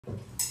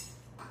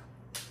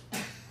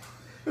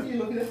You're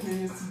looking at me and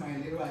you're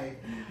smiling, right?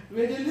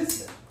 Radio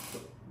listener,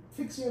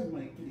 fix your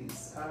mic,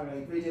 please. All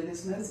right, radio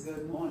listeners,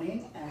 good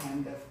morning.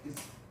 And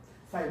it's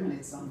 5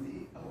 minutes on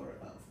the hour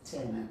of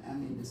 10, and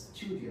I'm in the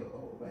studio.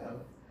 Oh,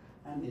 well,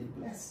 I'm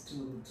blessed to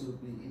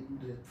be in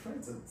the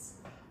presence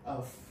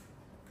of,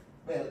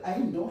 well, I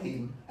know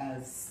him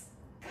as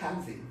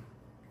Calvin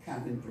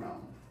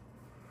Brown,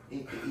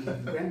 a.k.a.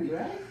 Grammy,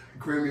 right?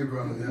 Grammy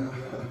Brown, yeah.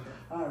 Brown.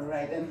 All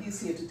right, and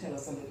he's here to tell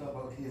us a little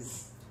about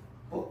his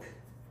book.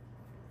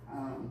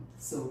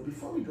 So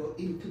before we go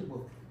into the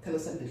book, tell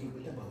us a little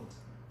bit about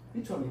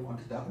which one you want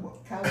to talk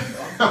about, Calvin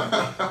or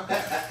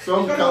So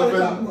I'm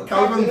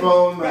Calvin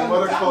Brown. My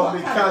mother called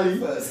me Cali,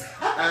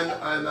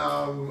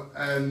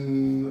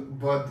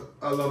 but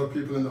a lot of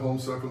people in the home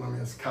circle know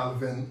me as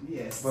Calvin.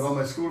 Yes. But all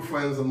my school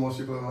friends and most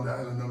people around the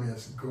island know me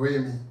as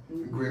Grammy,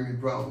 Grammy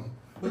Brown.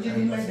 But you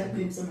didn't like that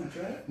name so much,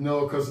 right?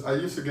 No, because I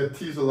used to get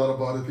teased a lot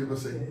about it. People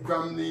say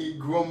Grammy,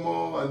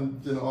 Gromo,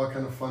 and all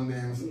kind of fun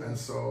names, and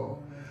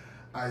so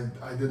I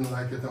didn't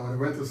like it. And when I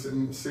went to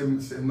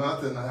St.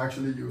 Martin, I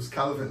actually used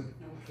Calvin.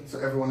 Okay. So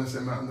everyone in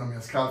St. Martin know me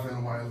as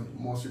Calvin, while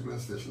most people in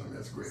the station know me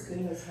as Grammy.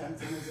 Still as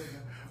handsome as ever.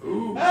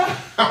 Ooh.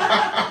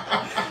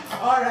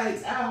 All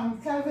right,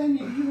 Calvin,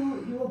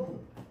 you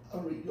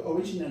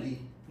originally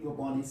you were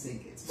born in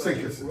St. Kitts, but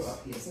you grew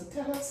up here. So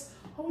tell us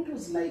how it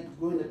was like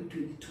growing up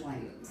between the two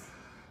islands.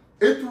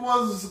 It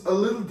was a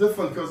little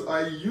different because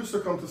I used to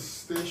come to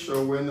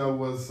Statia when I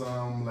was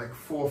like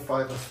 4 or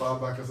 5, as far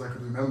back as I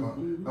could remember.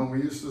 And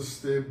we used to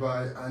stay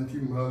by Auntie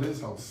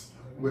Merlin's house,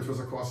 which was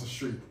across the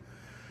street.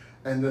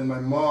 And then my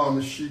mom,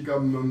 she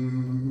got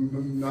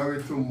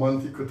married to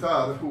Monty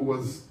Cotard, who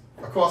was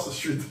across the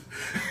street.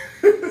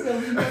 So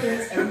we know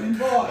there's Emmeline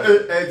Boy.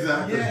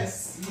 Exactly.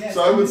 Yes, yes.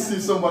 So I would see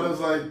somebody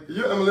who's like,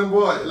 you're Emmeline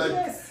Boy. Like,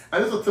 yes.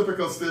 And it's a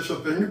typical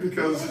Statia thing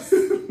because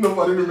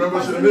nobody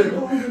remembers your name. They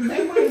don't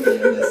remember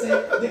your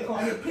name, they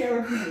call you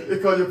parent name. They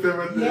call you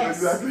parent name,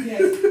 exactly.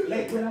 Yes,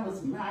 like when I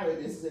was married,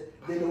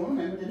 they don't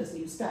remember, they just say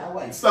you Star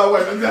White. Star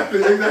White,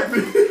 exactly. All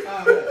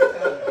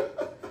right.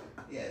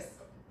 Yes.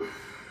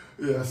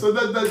 Yeah, so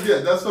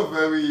that's a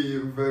very,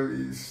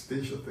 very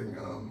Statia thing,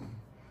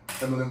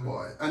 Emmeline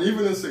Boy. And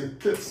even in St.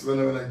 Kitts,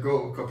 when I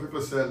go, because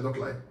people say I look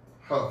like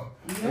her.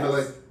 Yes. And they're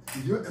like,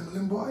 you're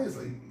Emmeline Boy? It's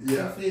like,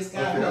 yeah. Face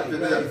guy, okay,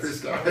 right.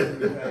 Face guy.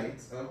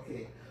 Right,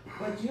 okay.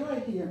 But you're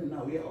here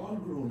now, you're all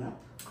grown up.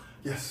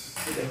 Yes.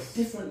 With a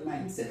different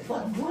mindset.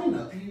 But growing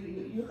up,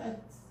 you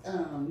had,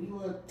 you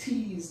were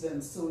teased,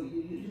 and so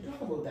you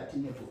talk about that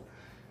in your book.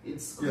 In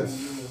school,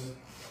 yes.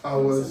 I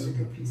was a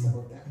little piece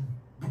about that.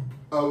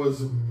 I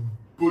was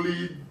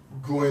bullied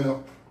growing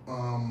up.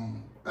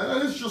 And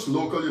it's just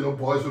local,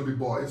 boys will be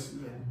boys.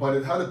 Yeah. But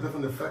it had a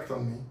different effect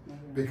on me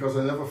because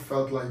I never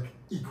felt like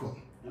equal.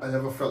 I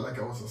never felt like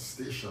I was a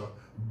Statia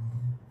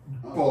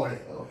boy.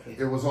 Okay.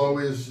 It was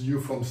always you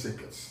from St.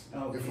 Kitts.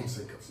 Okay. You're from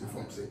St. Kitts. You're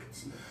from St.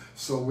 Kitts.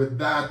 So with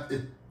that,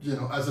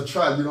 as a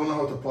child, you don't know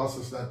how to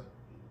process that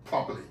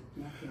properly.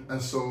 Okay.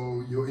 And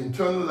so you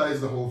internalize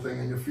the whole thing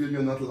and you feel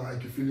you're not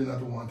liked, you feel you're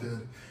not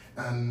wanted.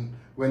 And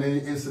when any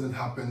incident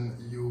happened,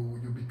 you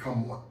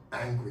become more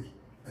angry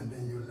and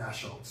then you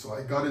lash out. So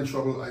I got in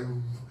trouble. I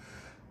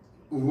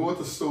wrote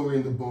a story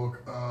in the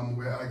book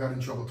where I got in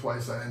trouble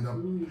twice. I ended up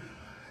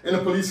in a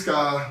police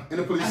car, in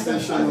a police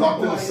station,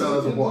 locked in a cell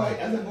as a boy.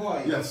 As a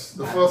boy. Yes,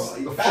 the first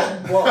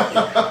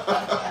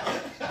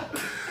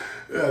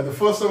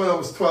time when I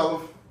was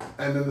 12,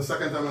 and then the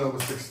second time when I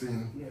was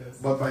 16. Yes.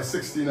 But by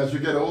 16, as you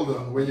get older,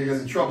 when you get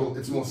in trouble,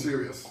 it's more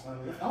serious.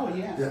 Oh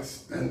yeah.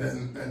 Yes, and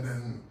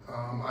then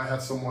I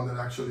had someone that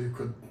actually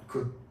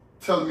could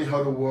tell me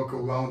how to work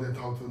around it,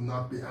 how to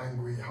not be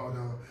angry,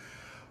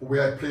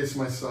 where I place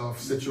myself,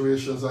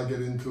 situations I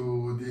get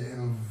into, the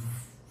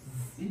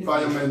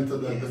environment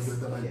that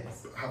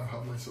I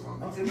have my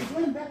surroundings. Okay, we're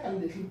going back a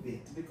little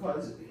bit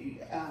because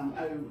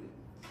I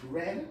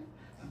read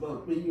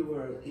about when you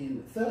were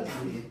in 3rd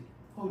grade,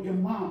 how your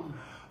mom.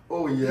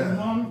 Oh yeah. Your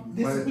mom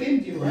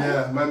disciplined you, right?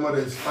 Yeah, my mother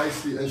is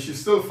feisty, and she's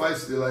still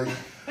feisty. Like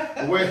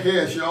we're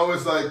here, she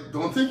always like,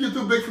 don't think you're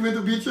too big for me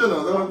to beat you,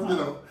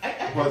 no. I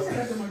said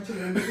that to my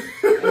children,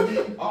 and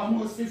they're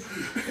almost 50.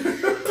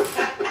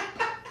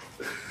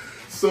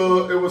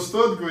 So it was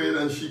 3rd grade,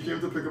 and she came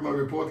to pick up my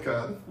report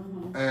card,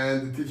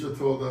 and the teacher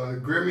told her,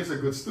 Grammy's a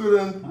good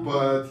student,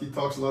 but he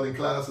talks a lot in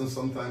class, and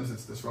sometimes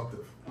it's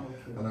disruptive.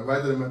 Okay. And I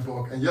write it in my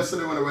book. And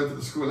yesterday when I went to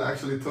the school, I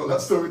actually told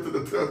that story to the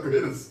 3rd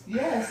graders.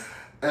 Yes.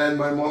 And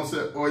my mom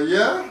said, oh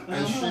yeah?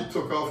 And she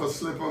took off her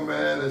slipper,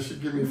 man, and she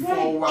gave me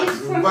 4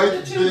 whacks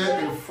right there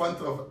in front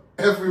of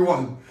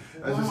everyone.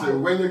 And she said,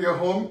 when you get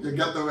home, you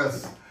get the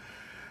rest.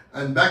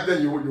 And back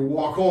then you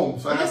walk home,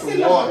 so I had to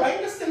walk.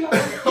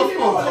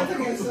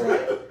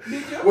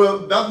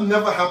 Well, that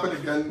never happened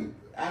again.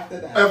 After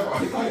that, ever.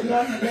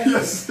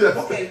 Yes.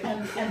 Okay,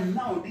 and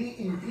now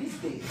in these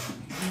days,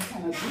 you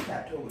cannot do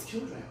that to our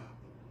children.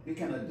 We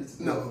cannot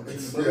discipline our children.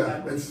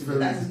 It's very.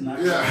 That is not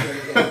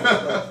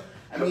very.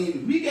 I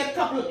mean, we get a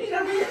couple of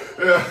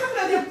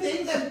them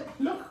things, and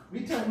look, we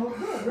turn out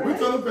good, right? We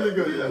turn out pretty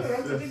good,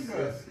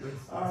 yes.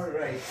 All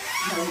right.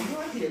 Now you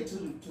are here to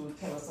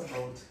tell us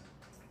about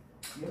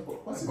Your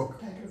book. What's the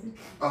title of it?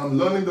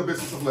 Learning the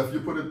Business of Life.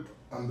 You put it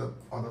on the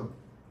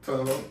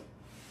turnaround.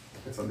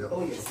 It's on the other.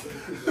 Oh, yes.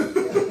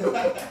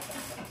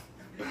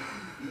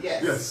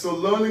 Yes. Yes, so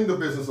learning the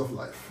business of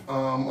life.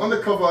 On the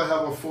cover, I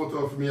have a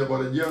photo of me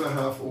about 1.5 years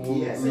old,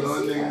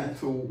 learning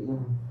to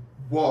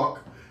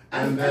walk,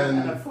 and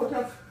then a photo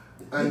of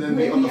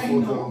the other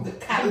photo, the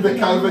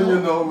Calvin,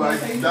 you know, right?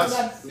 That's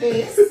that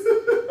face.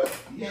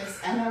 Yes,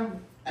 and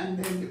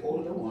then the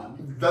older one.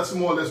 That's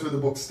more or less where the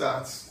book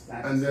starts,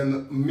 and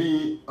then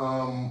me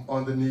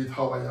underneath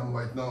how I am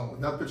right now.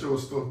 That picture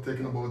was still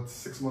taken about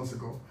 6 months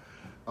ago,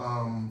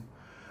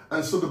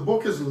 and so the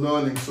book is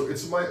learning. So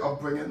it's my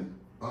upbringing.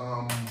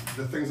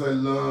 The things I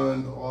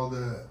learned, all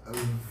the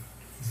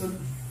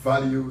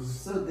values.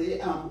 So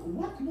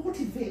what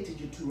motivated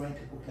you to write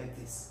a book like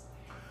this?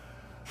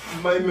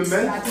 My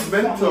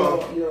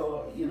mentor,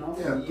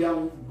 from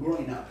young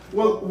growing up.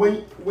 Well,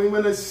 when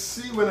I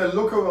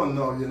look around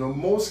now,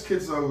 most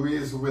kids are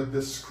raised with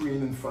this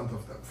screen in front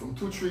of them. From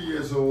 2-3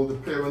 years old, the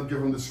parent give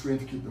them the screen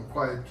to keep them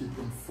quiet, keep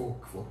them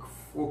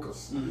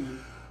focused. Mm-hmm.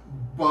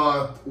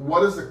 But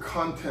what is the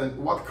content?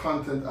 What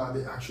content are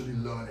they actually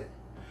learning?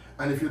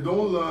 And if you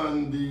don't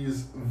learn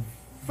these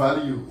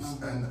values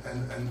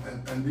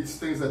and these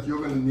things that you're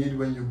going to need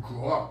when you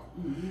grow up,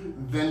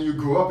 then you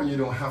grow up and you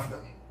don't have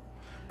them.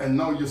 And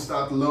now you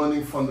start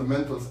learning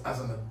fundamentals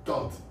as an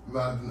adult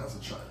rather than as a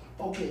child.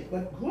 Okay,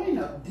 but growing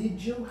up, did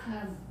you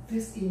have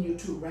this in you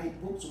to write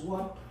books?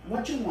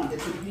 What you wanted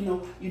to, when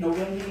you're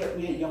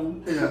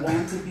young, you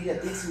want to be a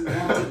this, you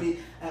want to be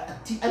a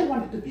teacher. I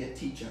wanted to be a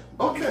teacher.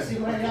 Okay. See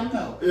where I am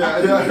now. Yeah.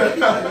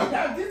 You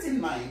have this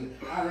in mind,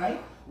 all right?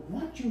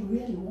 What you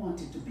really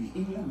wanted to be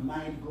in your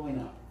mind growing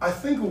up? I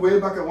think way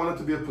back I wanted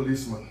to be a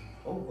policeman.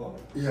 Oh God.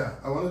 Yeah,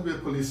 I wanted to be a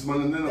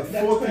policeman, and then at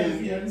 14.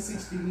 12 year and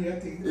 16 year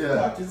thing.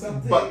 Yeah.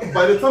 But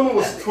by the time I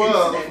was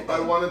 12, I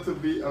wanted to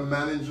be a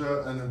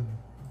manager and a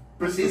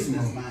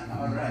businessman.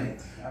 All right.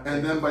 Okay.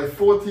 And then by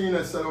 14,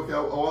 I said, okay, I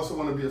also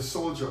want to be a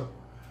soldier.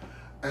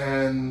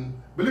 And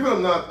believe it or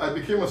not, I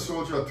became a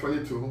soldier at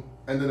 22.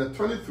 And then at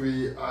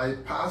 23, I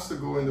passed to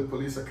go in the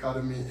police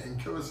academy in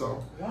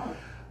Curacao. Wow.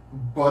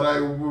 But I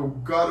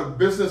got a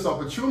business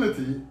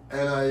opportunity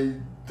and I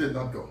did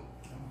not go.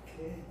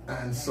 Okay.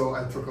 And so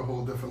I took a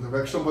whole different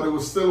direction, but it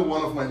was still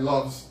one of my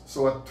loves.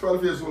 So at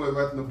 12 years old, I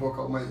read in the book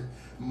how my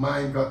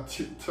mind got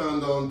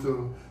turned on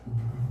to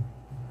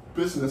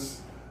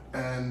business.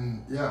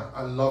 And yeah,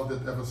 I loved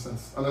it ever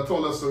since. And I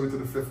told that story to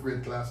the 5th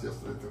grade class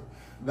yesterday too.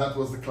 That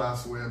was the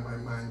class where my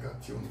mind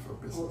got tuned for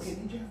business. Okay,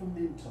 did you have a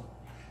mentor?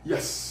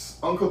 Yes,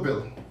 Uncle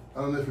Bill. I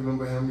don't know if you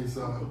remember him. He's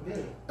an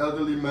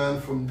elderly man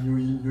from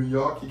New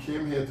York. He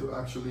came here to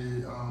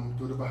actually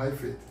do the Baha'i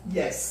faith.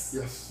 Yes.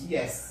 Yes.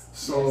 Yes.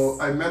 So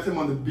I met him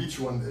on the beach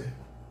one day,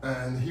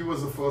 and he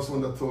was the first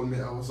one that told me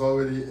I was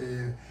already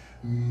a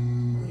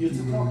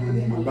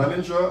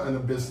manager and a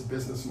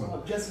businessman.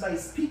 Oh, just by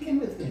speaking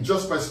with him?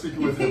 Just by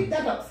speaking with him. He picked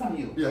that up from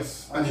you?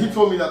 Yes. And he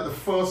told me that the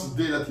first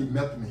day that he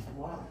met me.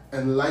 Wow.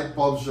 And light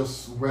bulbs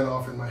just went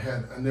off in my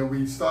head. And then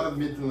we started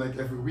meeting like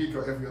every week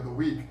or every other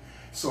week.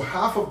 So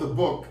half of the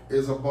book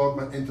is about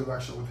my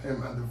interaction with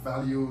him and the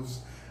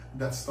values,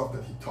 that stuff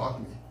that he taught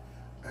me.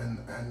 And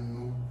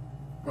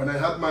when I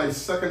had my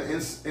second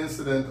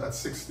incident at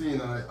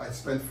 16, and I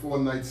spent 4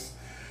 nights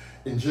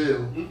in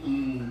jail,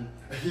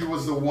 he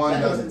was the one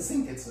that... was in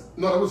Singapore?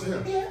 No, that was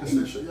here. Yeah, in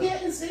Statia, yeah.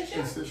 In Statia?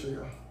 In Statia,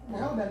 yeah.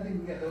 Well, that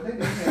didn't get one.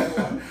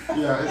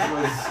 Yeah,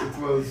 it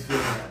was,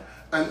 yeah.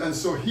 And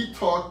so he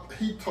taught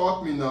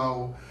me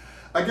now.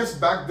 I guess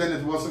back then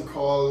it wasn't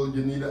called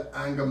you need an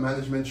anger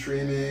management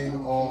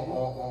training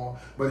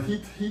but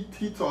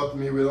he taught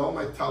me with all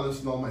my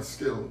talents and all my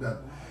skill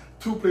that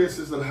 2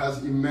 places that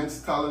has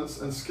immense talents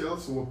and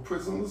skills were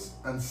prisons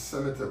and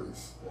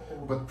cemeteries.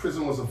 But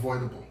prison was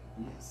avoidable.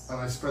 Yes.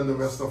 And I spent the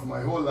rest of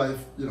my whole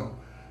life,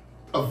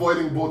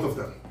 avoiding both of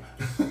them.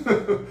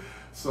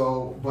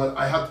 So, but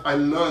I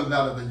learned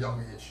that at a young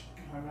age.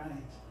 All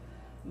right.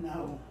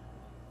 Now,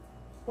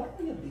 what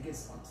were your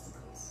biggest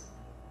obstacles?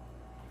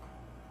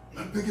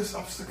 My biggest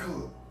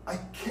obstacle, I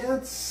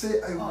can't say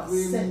I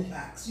really...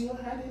 Setbacks. You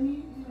had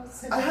any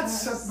setbacks? I had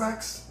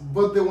setbacks,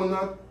 but they were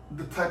not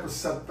the type of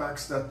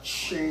setbacks that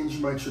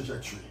changed my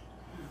trajectory.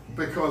 Okay.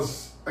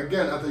 Because,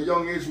 again, at a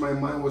young age, my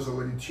mind was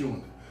already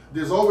tuned.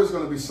 There's always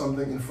going to be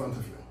something in front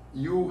of you.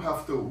 You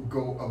have to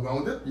go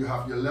around it. You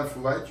have your left,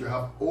 right, you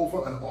have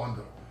over and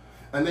under.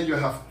 And then you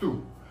have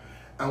through.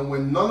 And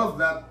when none of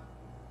that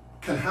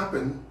can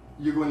happen,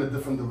 you go in a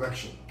different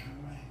direction.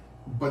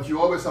 But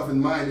you always have in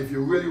mind, if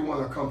you really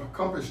want to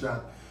accomplish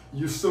that,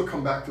 you still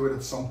come back to it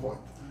at some point,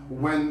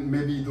 when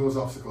maybe those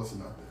obstacles are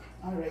not there.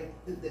 All right.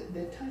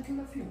 The title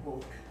of your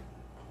book,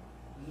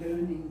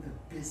 Learning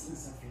the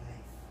Business of Life.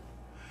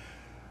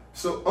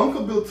 So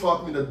Uncle Bill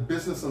taught me that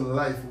business and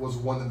life was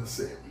one and the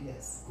same.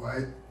 Yes.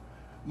 Right?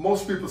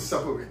 Most people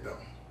separate them.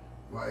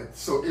 Right?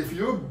 So if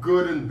you're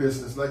good in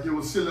business, like you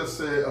will see, let's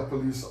say, a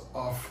police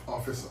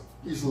officer,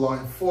 he's law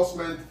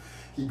enforcement,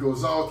 he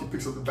goes out, he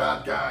picks up the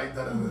bad guy,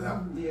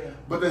 Yeah.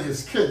 But then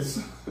his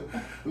kids,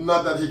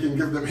 not that he can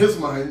give them his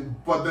mind,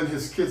 but then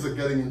his kids are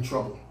getting in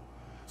trouble.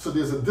 So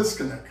there's a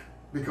disconnect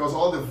because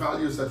all the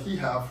values that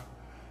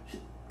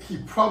he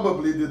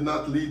probably did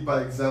not lead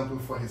by example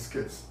for his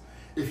kids.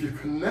 If you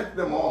connect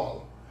them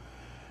all,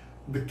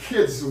 the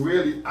kids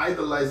really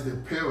idolize their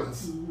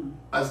parents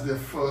as their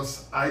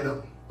first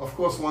idol. Of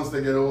course, once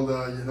they get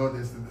older, you know,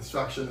 there's the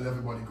distraction and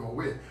everybody go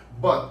away.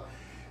 But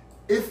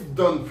if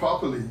done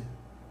properly,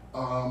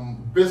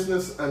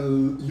 business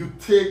and you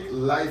take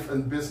life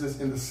and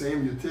business in the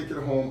same, you take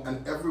it home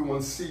and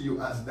everyone see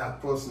you as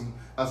that person,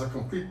 as a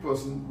complete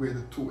person where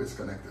the two is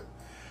connected.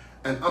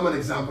 And I'm an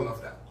example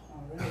of that.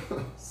 All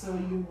right. So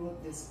you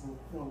wrote this book.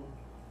 Now,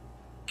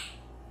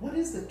 what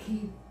is the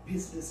key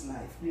business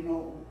life? You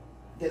know,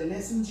 the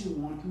lessons you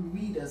want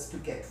readers to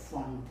get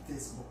from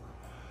this book?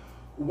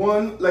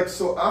 One, like,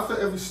 so after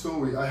every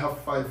story, I have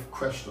 5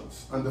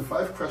 questions. And the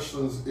 5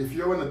 questions, if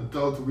you're an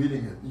adult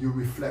reading it, you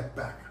reflect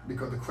back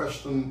because the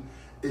question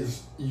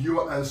is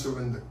you're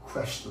answering the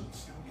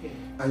questions. Okay.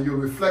 And you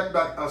reflect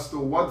back as to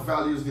what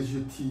values did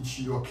you teach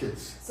your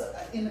kids. So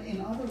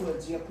in other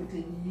words, you're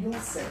putting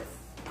yourself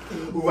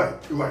in.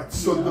 Right.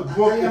 So You know, the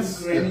book I am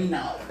is Grammy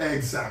now.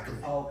 Exactly.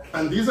 Okay.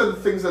 And these are the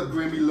things that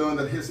Grammy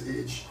learned at his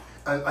age.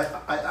 And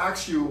I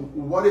ask you,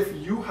 what if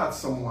you had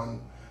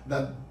someone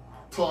that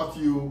taught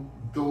you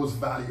those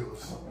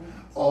values?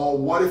 Or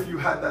what if you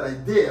had that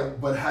idea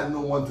but had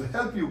no one to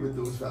help you with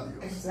those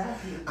values?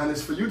 Exactly. And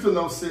it's for you to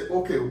now say,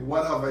 okay,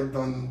 what have I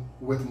done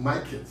with my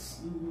kids?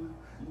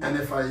 And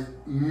if I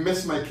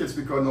miss my kids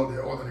because no,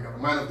 they're older, they got a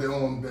mind of their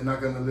own, they're not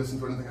going to listen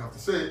to anything I have to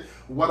say,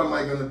 what am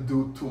I going to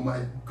do to my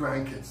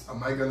grandkids?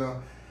 Am I going to,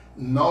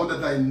 now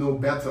that I know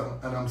better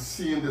and I'm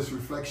seeing this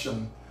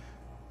reflection,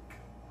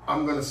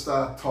 I'm going to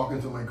start talking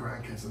to my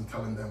grandkids and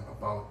telling them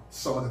about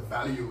some of the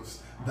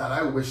values that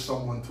I wish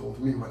someone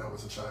told me when I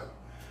was a child.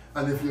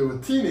 And if you're a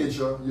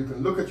teenager, you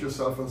can look at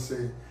yourself and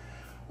say,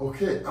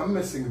 okay, I'm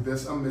missing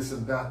this, I'm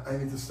missing that. I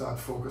need to start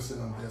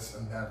focusing on this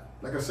and that.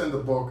 Like I said in the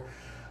book,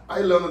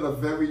 I learned at a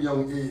very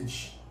young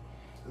age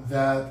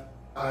that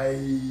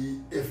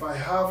if I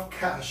have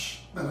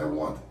cash and I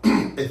want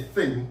a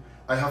thing,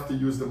 I have to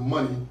use the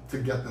money to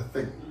get the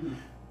thing.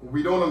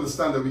 We don't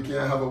understand that we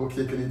can't have our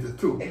cake and eat it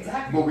too.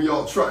 Exactly. But we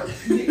all try.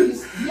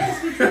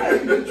 Yes, we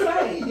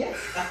try. Yes.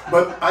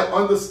 But I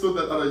understood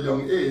that at a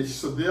young age,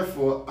 so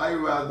therefore I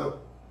rather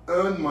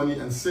earn money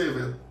and save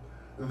it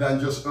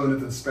than just earn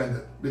it and spend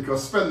it.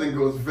 Because spending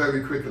goes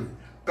very quickly.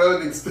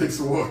 Earnings takes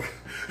work.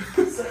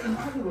 So in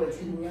other words,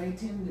 in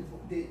writing the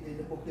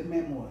book, the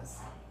memoirs,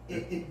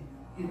 it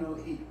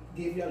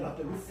gave you a lot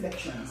of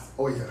reflections.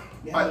 Oh yeah.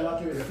 You had a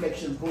lot of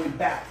reflections going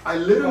back. I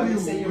literally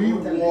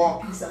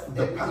rewalked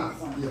the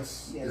path.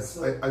 Yes.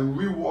 So I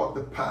rewalked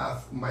the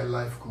path my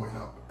life growing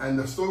up. And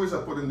the stories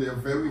I put in there are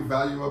very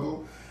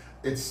valuable.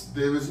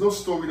 There is no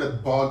story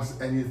that bogs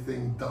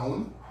anything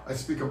down. I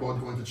speak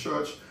about going to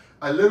church.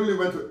 I literally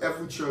went to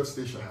every church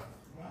Statia had.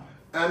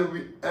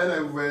 And I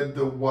read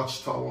the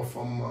Watchtower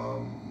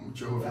from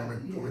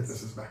Jehovah's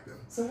Witnesses back then.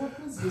 So what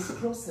was this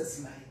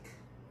process like?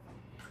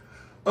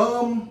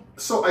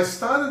 So I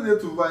started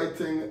it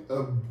writing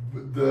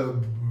the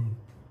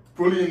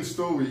bullying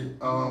story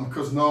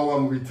because now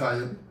I'm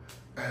retired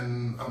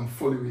and I'm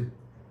fully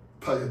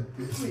retired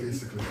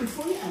basically.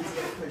 Before you answer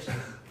that question,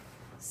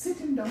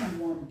 sitting down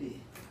one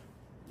day,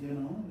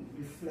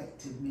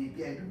 reflective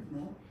maybe, I don't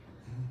know,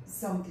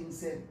 something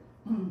said,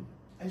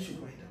 I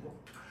should write a book.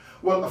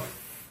 Well,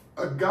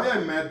 a guy I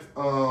met.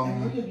 I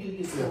know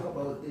you spoke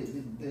about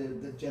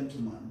the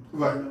gentleman,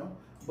 right?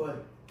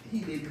 But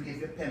he didn't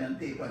give you pen and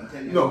paper and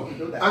tell you. No, you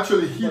do that.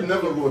 Actually, he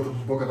never wrote a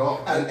book at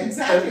all.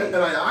 Exactly. And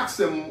I asked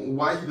him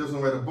why he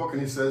doesn't write a book,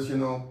 and he says,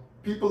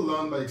 people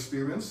learn by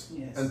experience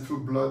and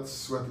through blood,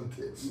 sweat, and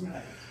tears.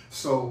 Right.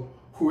 So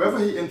whoever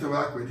he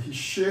interacts with, he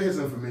shares his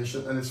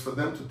information, and it's for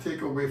them to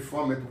take away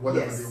from it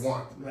whatever they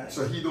want. Right.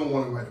 So he don't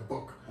want to write a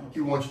book. Okay.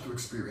 He wants you to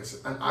experience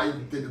it. And I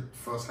did it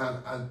firsthand,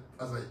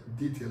 as I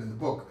detail in the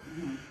book.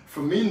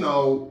 For me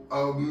now,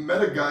 I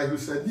met a guy who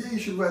said, yeah, you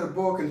should write a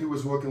book, and he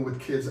was working with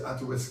kids,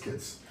 at-risk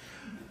kids.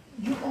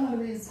 You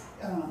always,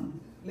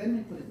 let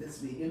me put it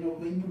this way,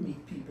 when you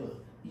meet people,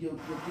 you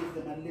give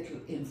them a little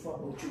info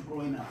about you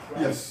growing up,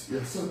 right? Yes.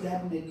 So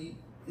that maybe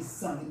is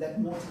something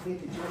that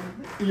motivated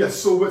you? Yes,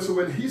 so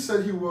when he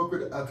said he worked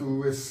with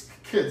at-risk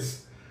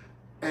kids,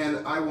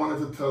 and I wanted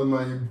to tell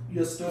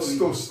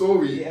your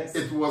story, yes.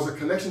 It was a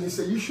connection. He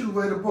said, you should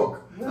write a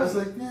book. Right. I was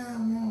like, yeah.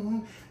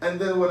 And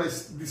then when I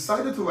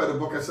decided to write a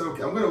book, I said,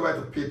 okay, I'm going to write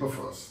a paper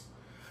first,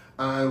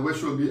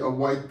 which will be a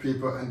white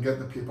paper, and get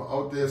the paper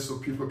out there so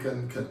people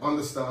can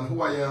understand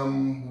who I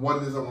am,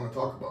 what it is I want to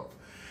talk about.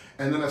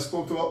 And then I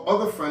spoke to our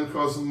other friend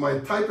because my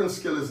typing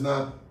skill is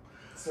not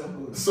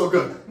so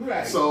good.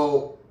 Right.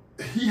 So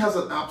he has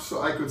an app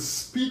so I could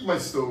speak my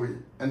story,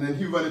 and then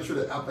he run it through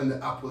the app, and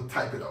the app will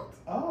type it out.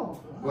 Oh. Wow.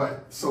 Right.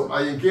 So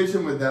I engaged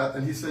him with that,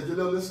 and he said,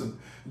 listen,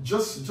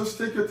 just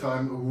take your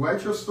time,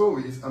 write your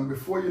stories, and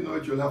before you know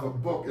it, you'll have a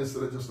book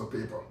instead of just a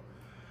paper.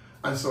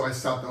 And so I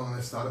sat down and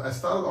I started. I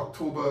started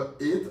October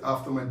 8th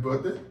after my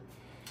birthday.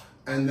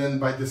 And then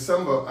by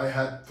December, I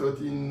had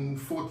 13,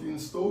 14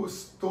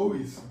 stories.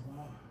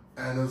 Wow.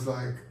 And I was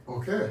like,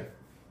 okay,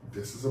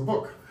 this is a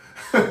book.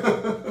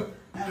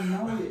 And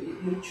now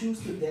you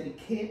choose to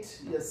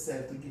dedicate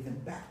yourself to giving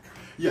back.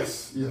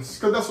 Yes, yes,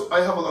 because that's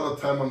I have a lot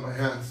of time on my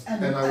hands,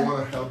 and I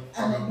want to help.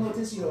 And I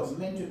noticed you're a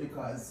mentor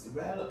because,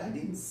 well, I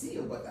didn't see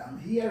you, but I'm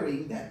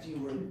hearing that you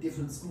were in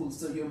different schools,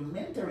 so you're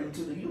mentoring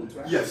to the youth,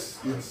 right? Yes,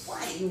 yes.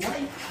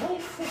 Why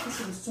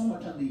focusing so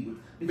much on the youth?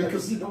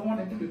 Because you don't want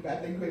to give it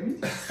back like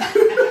Grammy.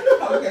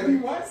 Okay, we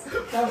was.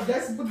 Now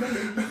just put the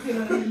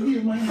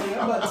leave mine there,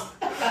 but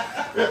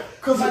Yeah,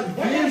 because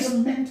why are you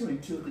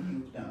mentoring to the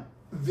youth now?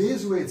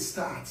 There's where it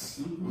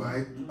starts,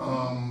 right?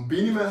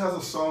 Beanie Man has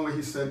a song where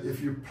he said,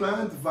 if you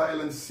plant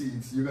violent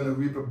seeds, you're going to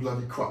reap a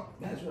bloody crop.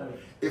 That's right.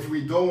 If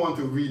we don't want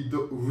to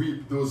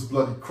reap those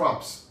bloody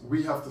crops,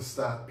 we have to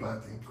start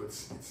planting good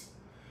seeds.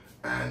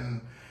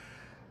 And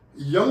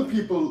young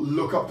people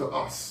look up to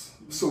us,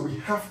 so we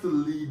have to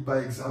lead by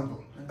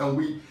example. And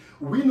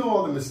we know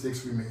all the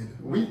mistakes we made.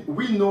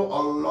 We know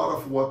a lot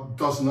of what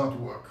does not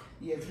work.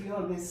 Yes, we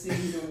always say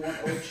we don't want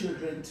our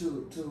children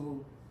to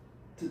do,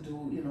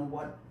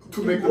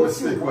 to make the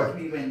mistake, right?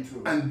 We went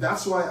through. And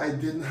that's why I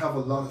didn't have a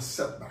lot of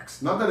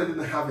setbacks. Not that I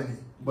didn't have any,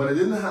 but I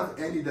didn't have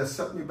any that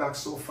set me back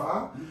so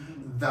far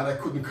that I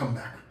couldn't come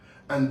back.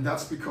 And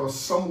that's because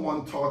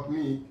someone taught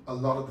me a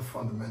lot of the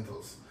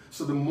fundamentals.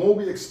 So the more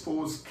we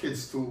expose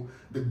kids to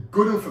the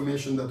good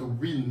information that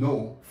we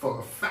know for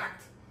a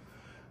fact,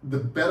 the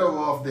better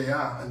off they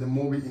are, and the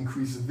more we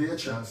increase their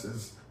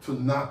chances to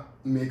not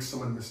make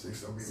some of the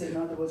mistakes that we made. So in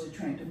other words, you're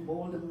trying to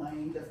mold the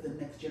mind of the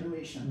next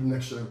generation. The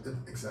next generation,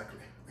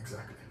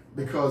 exactly.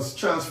 Because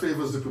chance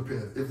favors the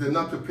prepared. If they're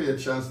not prepared,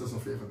 chance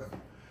doesn't favor them.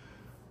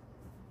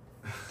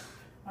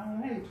 All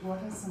right, what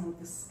are some of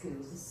the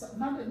skills?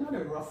 Not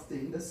a rough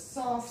thing, the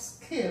soft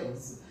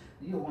skills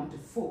you want to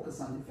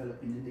focus on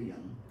developing in the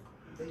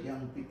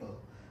young people.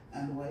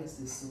 And why is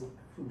this so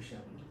crucial?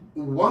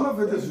 One of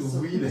it is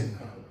reading.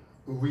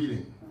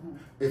 Reading.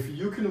 If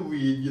you can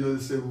read, they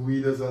say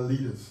readers are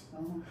leaders.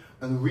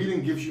 And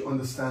reading gives you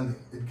understanding.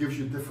 It gives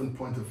you a different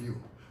point of view.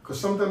 Because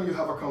sometimes you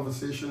have a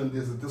conversation and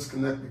there's a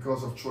disconnect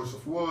because of choice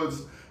of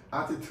words,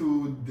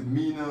 attitude,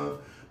 demeanor.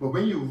 But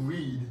when you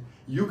read,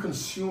 you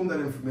consume that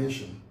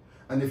information.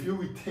 And if you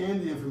retain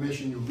the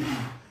information you read,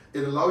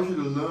 it allows you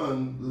to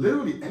learn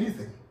literally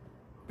anything.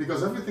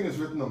 Because everything is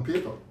written on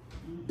paper.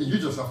 And you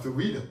just have to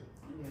read it.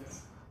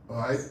 Yes. All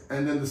right?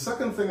 And then the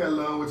second thing I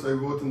learned, which I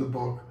wrote in the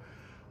book,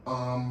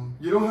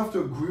 you don't have to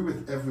agree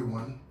with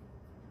everyone,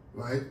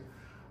 right?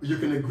 You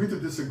can agree to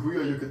disagree,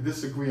 or you can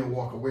disagree and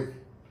walk away.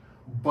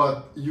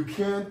 But you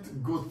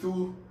can't go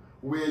through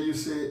where you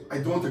say, I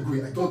don't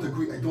agree,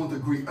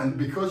 and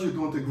because you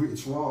don't agree,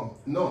 it's wrong.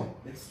 No,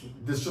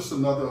 there's just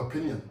another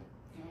opinion.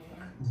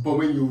 But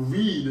when you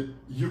read,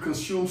 you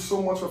consume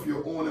so much of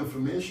your own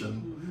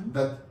information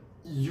that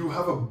you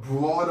have a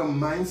broader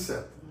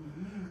mindset.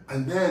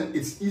 And then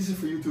it's easy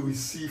for you to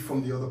receive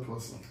from the other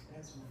person.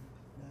 That's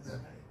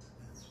right.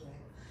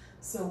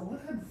 So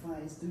what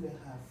advice do you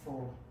have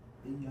for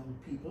the young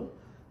people,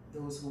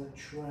 those who are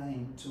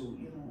trying to,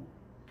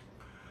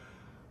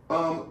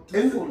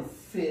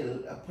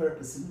 fulfill a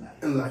purpose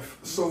in life?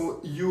 Yes. So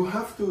you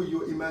have to,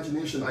 your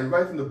imagination, I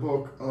write in the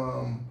book,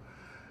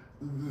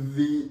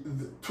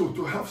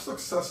 to have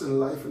success in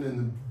life and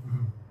in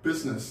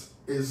business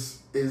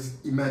is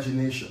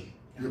imagination.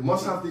 You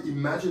must have the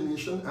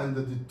imagination and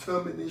the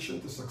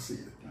determination to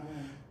succeed.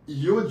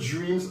 Your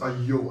dreams are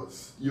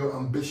yours. Your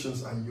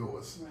ambitions are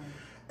yours. Right.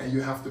 And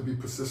you have to be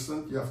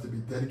persistent. You have to be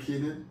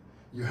dedicated.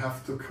 You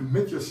have to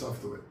commit yourself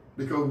to it.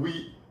 Because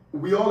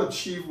we all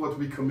achieve what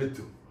we commit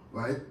to,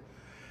 right?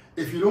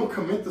 If you don't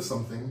commit to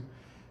something,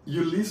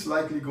 you're least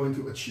likely going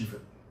to achieve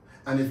it.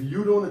 And if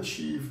you don't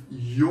achieve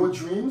your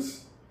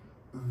dreams,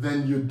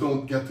 then you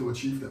don't get to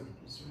achieve them.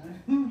 That's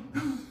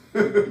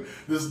right.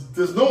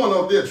 There's no one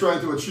out there trying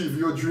to achieve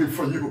your dream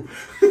for you.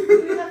 Do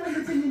you have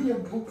anything in your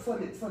book for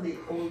the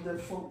older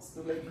folks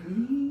to like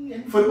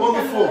me? For the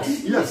older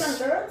folks,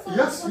 yes.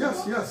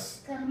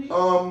 Yes.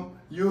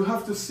 You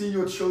have to see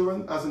your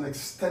children as an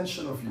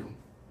extension of you.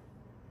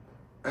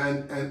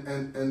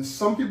 And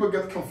some people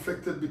get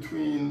conflicted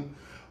between,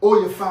 oh,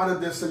 your father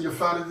this and your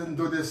father didn't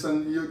do this,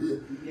 and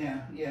you.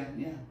 Yeah.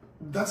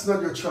 That's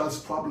not your child's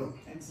problem.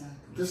 Exactly.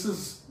 This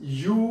is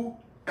you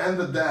and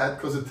the dad,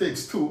 because it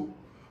takes two,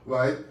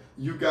 right?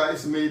 You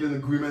guys made an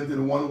agreement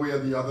in one way or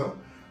the other,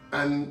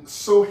 and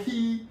so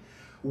he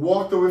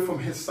walked away from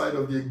his side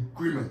of the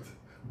agreement.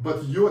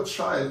 But your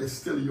child is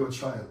still your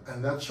child,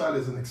 and that child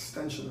is an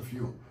extension of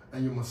you,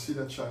 and you must see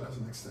that child as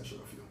an extension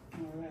of you.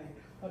 All right.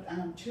 But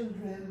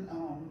children,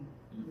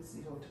 let me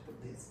see how to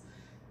put this.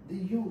 The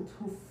youth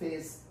who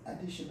face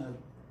additional,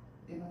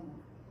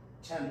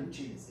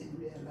 challenges in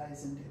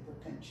realizing their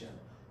potential,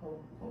 how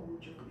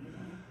would you,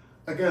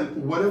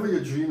 Again, whatever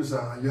your dreams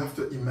are, you have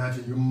to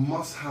imagine. You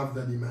must have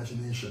that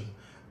imagination.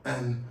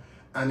 And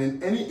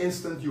in any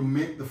instant, you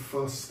make the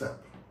first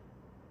step,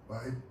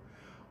 right?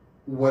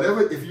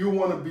 Whatever, if you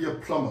want to be a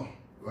plumber,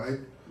 right?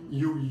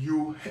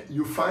 You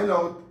find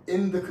out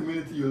in the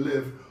community you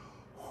live,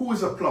 who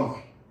is a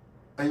plumber?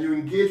 And you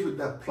engage with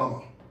that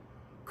plumber.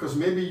 Because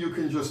maybe you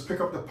can just pick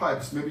up the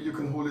pipes, maybe you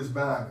can hold his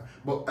bag.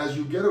 But as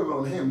you get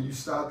around him, you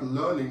start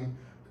learning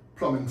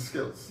plumbing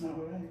skills.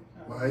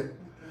 Right?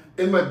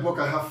 In my book,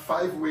 I have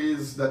 5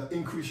 ways that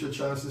increase your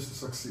chances to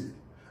succeed.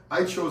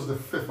 I chose the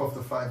 5th of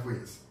the 5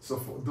 ways. So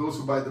for those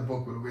who buy the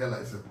book will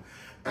realize it.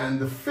 And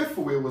the 5th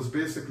way was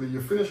basically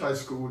you finish high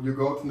school, you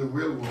go out in the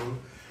real world,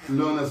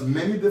 learn as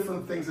many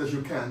different things as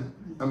you can,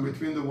 and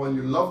between the one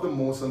you love the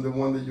most and the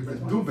one that you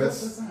can do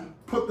best,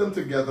 put them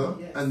together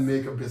and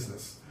make a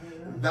business.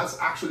 That's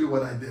actually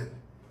what I did.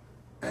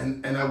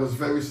 And I was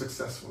very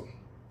successful.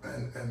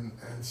 And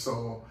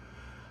so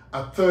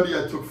at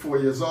 30, I took 4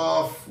 years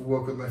off,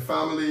 worked with my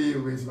family,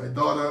 raised my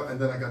daughter, and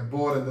then I got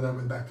bored, and then I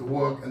went back to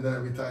work, and then I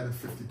retired at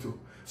 52.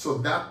 So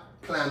that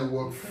plan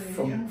worked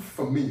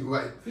for me,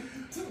 right?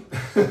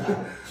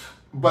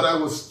 But I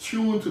was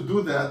tuned to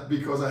do that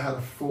because I had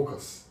a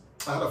focus.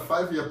 I had a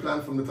 5-year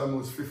plan from the time I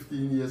was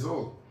 15 years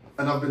old,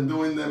 and I've been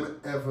doing them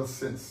ever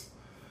since.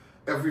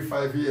 Every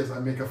 5 years, I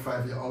make a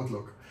 5-year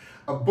outlook.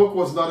 A book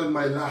was not in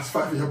my last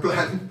 5-year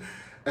plan,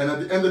 and at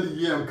the end of the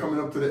year, I'm coming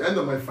up to the end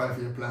of my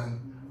 5-year plan.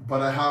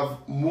 But I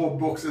have more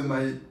books in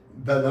my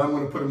that I'm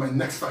going to put in my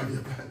next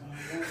 5-year plan.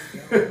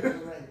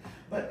 Right.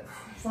 But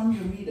from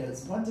your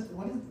readers, what is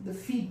the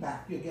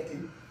feedback you're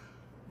getting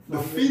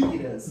from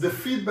readers? The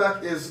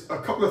feedback is a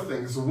couple of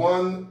things.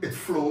 One, it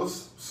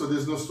flows, so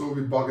there's no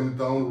story bogging it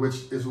down,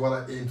 which is what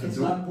I aim to do. It's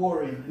not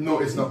boring. No,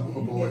 it's not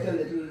boring. You get a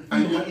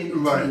little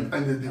humor right,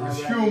 and there is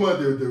humor.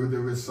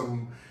 There is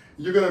some.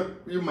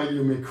 You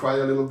may cry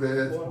a little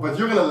bit, but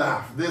you're gonna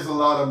laugh. There's a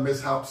lot of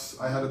mishaps.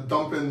 I had a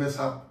dumpling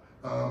mishap.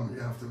 You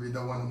have to read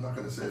that one. I'm not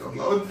going to say it out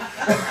loud.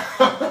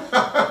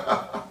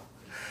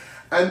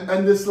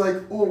 and it's like,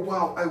 oh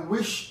wow! I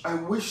wish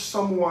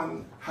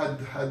someone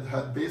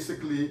had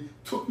basically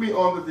took me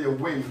under their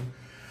wing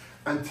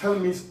and tell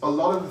me a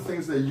lot of the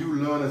things that you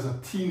learn as a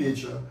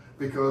teenager,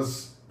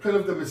 because plenty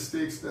of the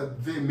mistakes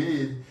that they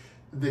made,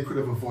 they could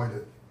have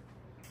avoided.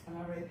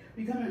 All right,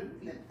 we're gonna.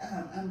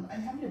 I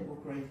have your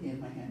book right here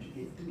in my hand. You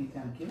gave it to me.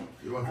 Thank you.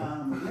 You're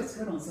welcome. Let's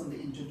get on some of the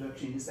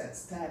introduction. Is that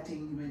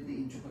starting with the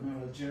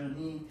entrepreneurial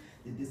journey,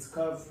 the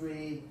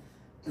discovery,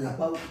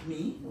 about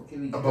me? Okay,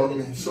 we about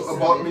me. So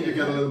about me, you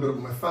get a little bit of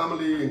my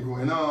family and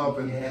growing up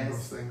and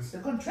those things. The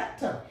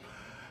contractor.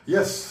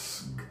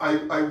 Yes,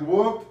 I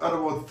worked at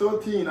about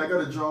 13. I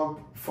got a job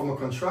from a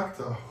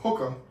contractor,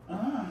 hooker.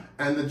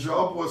 And the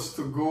job was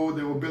to go,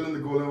 they were building the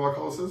Golden Rock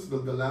houses, the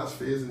last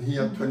phase, and he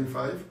had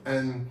 25.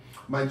 And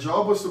my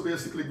job was to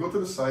basically go to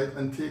the site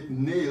and take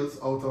nails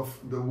out of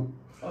the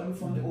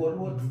from the old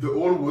wood? The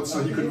old wood,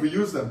 so he could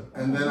reuse them.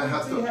 And then I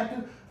had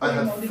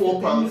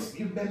 4 pounds.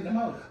 You bend them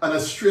out. And I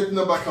straightened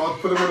them back out,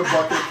 put them in a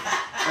bucket,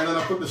 and then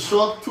I put the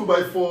short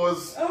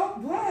 2x4s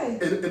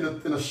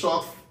in a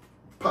short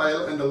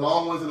pile, and the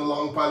long ones in a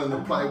long pile, and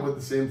the plywood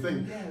the same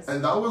thing. Yes.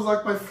 And that was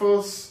like my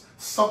first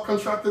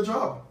subcontractor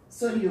job.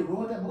 So you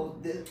wrote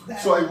about that.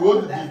 So I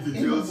wrote the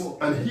details,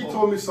 and he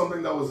told me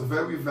something that was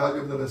very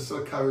valuable that I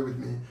still carry with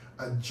me.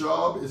 A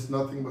job is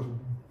nothing but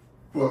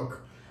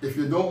work. If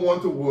you don't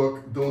want to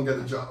work, don't get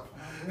a job.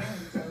 All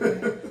right.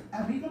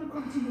 And we're going to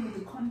continue with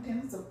the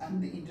contents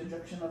and the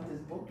introduction of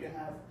this book. You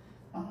have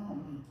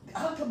the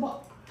altar boy.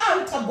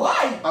 Altar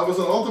boy! I was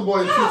an altar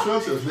boy in 2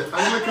 churches, the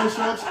Anglican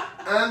church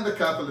and the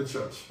Catholic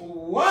church.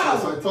 Wow!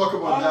 So I talk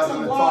about that,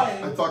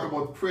 and I talk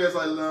about prayers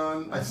I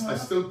learned. I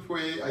still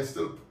pray, I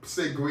still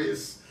say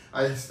grace.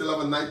 I still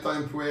have a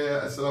nighttime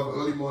prayer, I still have an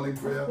early morning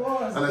prayer,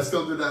 and I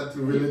still do that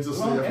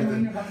religiously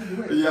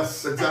every day.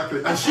 Yes,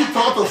 exactly. And she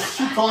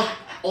taught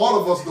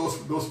all of us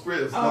those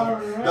prayers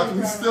that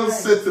we still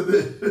say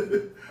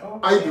today.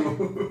 I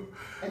do.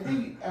 I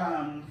think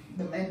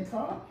the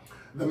mentor.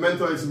 The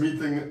mentor is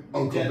meeting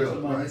Uncle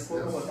Bill. Right?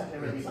 Spoke about that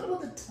already. What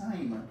about the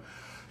time?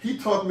 He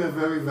taught me a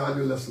very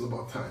valuable lesson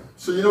about time.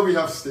 So you know we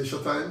have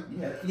Statia time.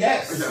 Yeah.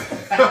 Yes.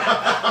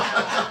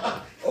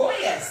 Yeah. Oh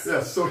yes.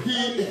 Yes. So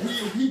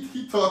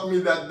he taught me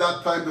that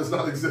time does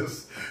not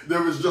exist.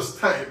 There is just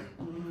time.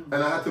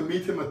 And I had to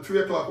meet him at 3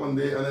 o'clock one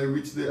day, and I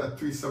reached there at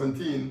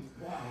 3:17.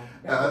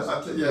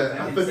 I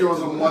think it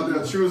was a Monday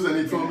or Tuesday, and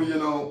he told me, you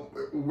know,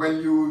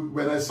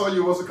 when I saw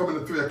you wasn't coming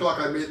at 3 o'clock,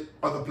 I made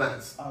other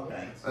plans. All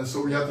right. And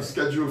so we had to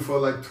schedule for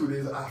like 2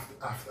 days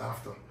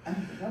after. And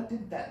what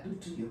did that do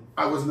to you?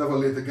 I was never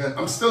late again.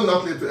 I'm still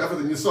not late to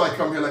everything. You saw I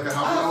come here like a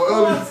half an hour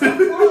early. Of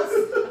course.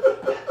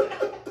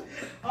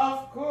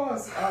 Of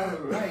course. All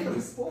right. You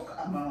spoke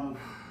about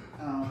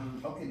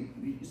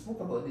you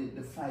spoke about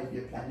the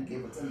 5-year plan. You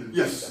gave us a little.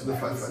 Yes, the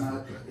 5-year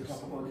plan. You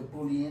talk about the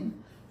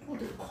bullying. What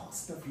the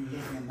cost of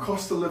living?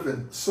 Cost of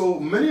living. So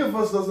many of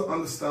us doesn't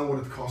understand what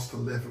it costs to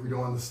live. We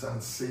don't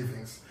understand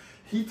savings.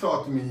 He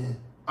taught me,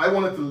 I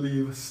wanted to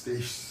leave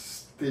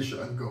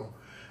Statia and go.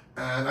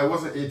 And I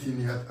wasn't 18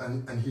 yet,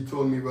 and he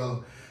told me,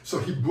 well, so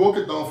he broke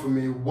it down for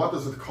me, what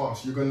does it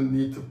cost? You're going to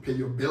need to pay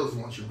your bills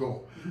once you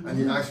go. And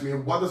he asked me,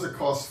 what does it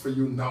cost for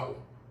you now?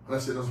 And I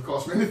said, it doesn't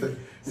cost me anything.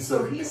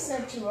 He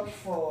set you up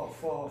for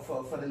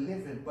the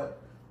living, but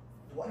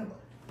what about,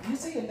 you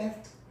say you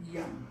left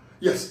young.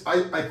 Yes,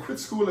 I quit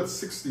school at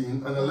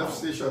 16 and I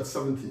left Statia at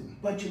 17.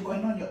 But you're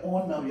going on your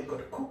own now. You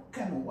could cook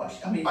and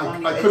wash. I mean,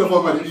 I could have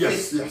already,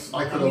 yes,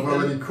 I could have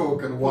already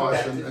cook and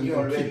wash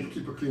and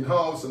keep a clean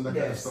house and that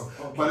kind of stuff.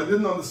 Okay. But I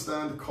didn't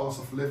understand the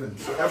cost of living.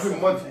 So every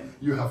month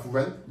you have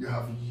rent, you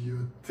have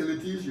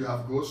utilities, you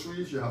have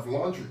groceries, you have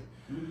laundry,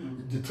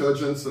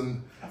 detergents,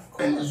 and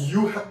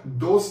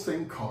those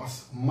things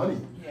cost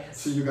money.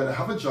 Yes. So you got to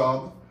have a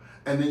job,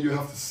 and then you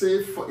have to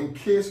save for in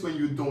case when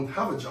you don't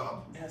have a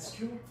job. That's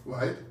true.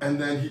 Right? And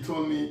then he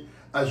told me,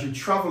 as you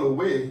travel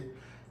away,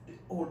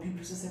 old people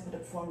used to say put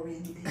up for a rainy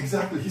day.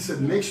 Exactly. He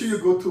said, make sure you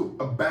go to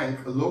a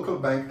bank, a local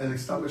bank, and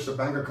establish a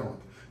bank account.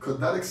 Because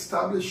that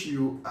establishes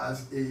you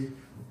as a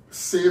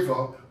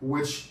saver,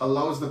 which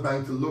allows the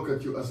bank to look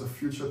at you as a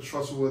future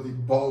trustworthy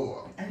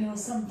borrower. And you know,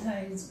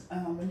 sometimes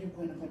when you're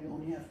going up on your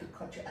own, you have to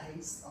cut your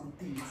eyes on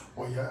things.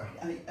 Oh, yeah.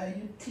 Are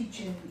you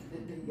teaching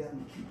the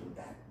young people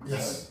that?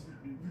 Yes.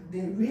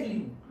 They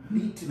really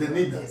need to know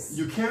this.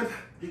 You can't.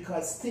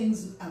 Because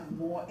things are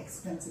more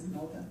expensive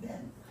now than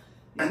then.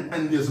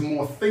 And there's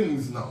more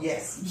things now.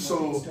 Yes.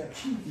 So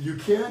you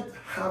can't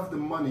have the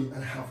money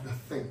and have the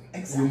thing.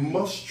 Exactly. You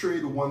must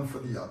trade one for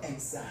the other.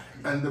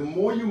 Exactly. And the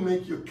more you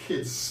make your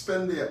kids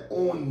spend their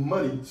own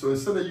money, so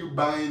instead of you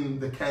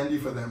buying the candy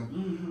for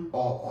them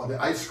or the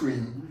ice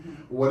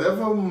cream,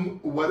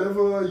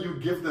 whatever you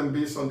give them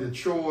based on their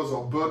chores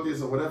or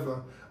birthdays or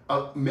whatever,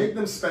 make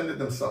them spend it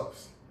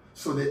themselves.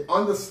 So they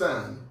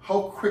understand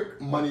how quick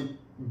money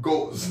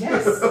goes.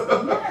 Yes, yes.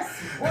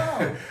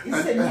 Wow. He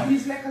said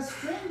money's like a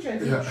stranger.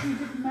 If you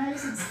treat it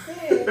nice, it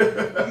stays.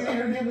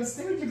 They will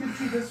stay with you if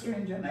you treat a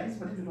stranger nice,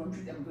 but if you don't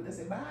treat them good, they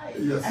say bye.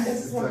 Yes, and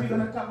this is what we're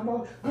going to talk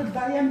about.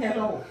 Goodbye and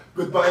hello.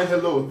 Goodbye and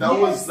hello.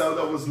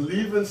 That was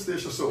leaving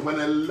Statia. So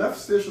when I left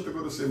Statia to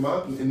go to St.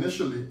 Martin,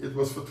 initially it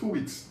was for 2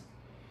 weeks.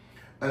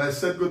 And I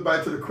said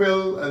goodbye to the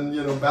quill, and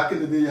you know, back in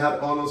the day you had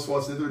Arnold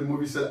Schwarzenegger in the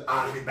movie said,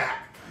 I'll be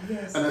back.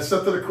 Yes. And I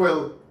said to the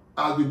quill,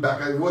 I'll be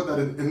back. I wrote that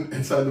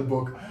inside the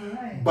book.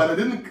 Right. But I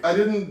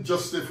didn't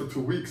just stay for 2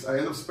 weeks. I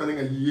ended up spending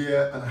a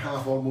year and a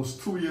half,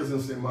 almost 2 years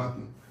in St.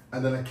 Martin.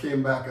 And then I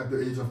came back at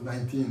the age of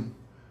 19.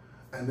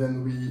 And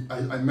then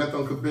I met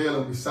Uncle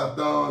Bill and we sat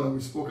down and we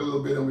spoke a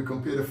little bit and we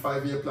compared a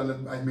 5-year plan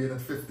that I made at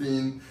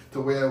 15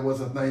 to where I was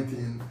at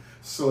 19.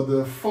 So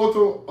the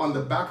photo on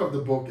the back of the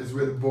book is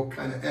where the book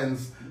kind of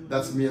ends.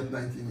 That's me at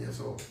 19 years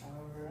old.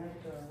 All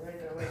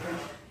right.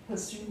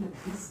 Pursuing the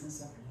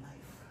business of life.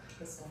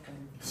 Let's talk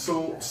about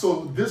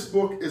So this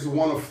book is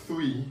one of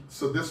 3.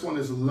 So this one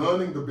is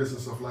Learning the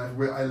Business of Life,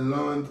 where I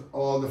learned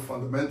all the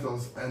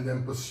fundamentals, and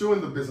then Pursuing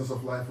the Business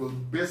of Life will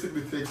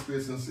basically take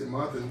place in St.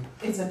 Martin.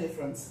 It's a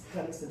difference.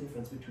 Tell us the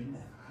difference between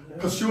that.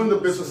 Pursuing the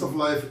Business of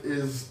Life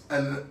is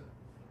an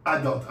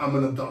adult. I'm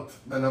an adult,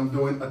 and I'm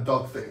doing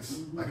adult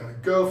things. I got a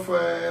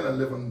girlfriend. I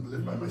live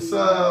by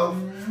myself.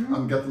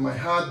 I'm getting my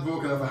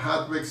heartbreak, and I have a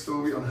heartbreak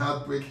story on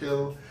Heartbreak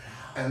Hill,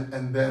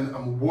 and then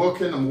I'm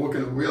working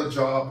a real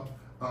job.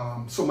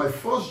 So my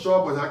first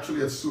job was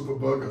actually at Super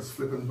Burgers,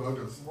 flipping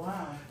burgers.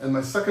 Wow. And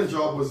my second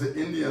job was the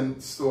Indian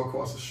store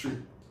across the street.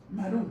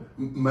 Madu.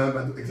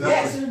 Exactly.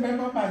 Yes, I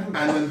remember Madu.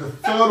 And then the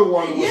third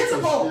one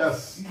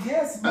was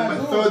Yes, Madu. And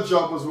my third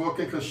job was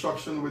working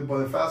construction with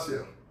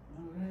Bonifacio.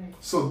 Right.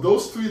 So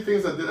those 3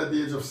 things I did at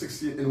the age of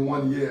 16 in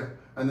 1 year,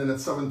 and then at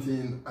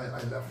 17 I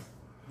left. Okay.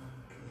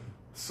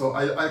 So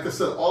like I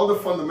said, all the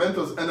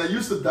fundamentals, and I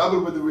used to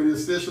dabble with the radio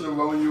station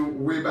around you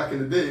way back in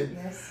the day.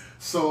 Yes.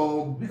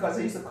 So because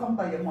I used to come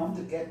by your mom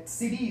to get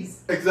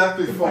CDs.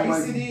 Exactly, from my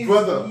CDs.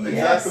 Brother.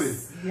 Yes.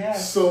 Exactly.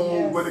 Yes.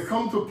 So when it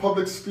comes to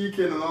public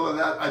speaking and all of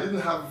that, I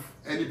didn't have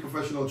any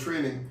professional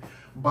training,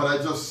 but I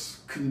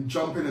just can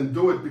jump in and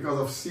do it because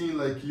I've seen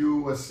like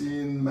you, I've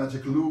seen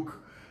Magic Luke,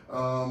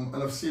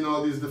 and I've seen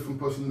all these different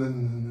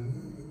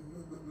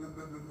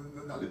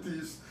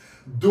personalities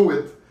do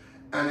it.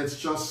 And it's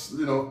just,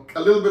 you know,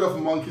 a little bit of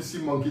monkey see,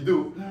 monkey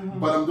do,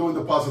 but I'm doing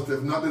the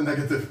positive, not the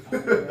negative. All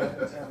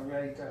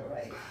right.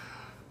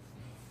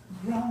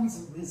 Grounds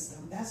of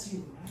wisdom, that's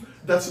you, right?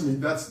 That's me.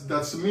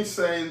 That's me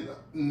saying,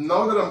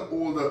 now that I'm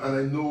older and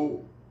I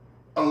know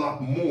a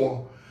lot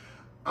more,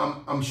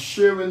 I'm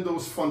sharing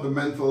those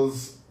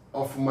fundamentals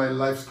of my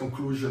life's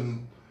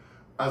conclusion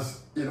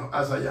as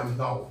I am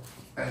now,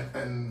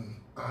 and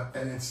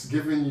it's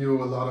giving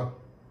you a lot of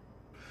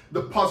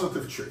the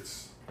positive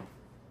traits.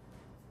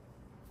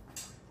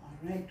 All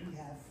right, we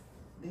have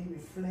the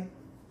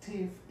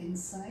reflective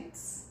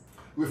insights.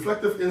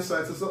 Reflective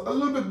insights is a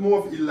little bit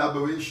more of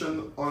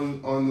elaboration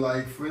on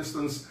like, for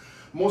instance,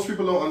 most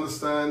people don't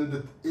understand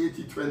the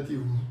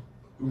 80-20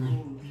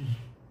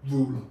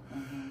 rule.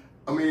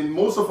 I mean,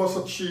 most of us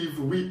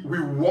we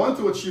want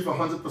to achieve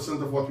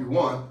 100% of what we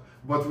want,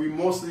 but we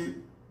mostly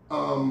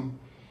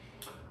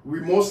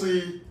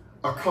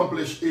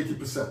accomplish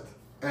 80%.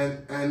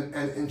 And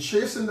in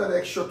chasing that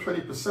extra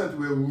 20%,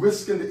 we're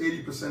risking the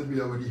 80% we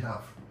already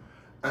have.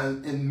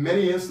 And in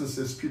many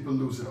instances, people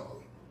lose it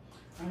all.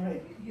 All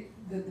right.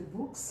 The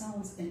book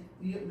sounds,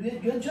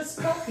 you're just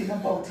talking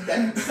about it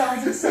and it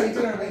sounds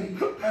exciting already.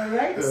 All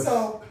right. Yes.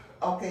 So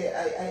Okay,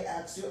 I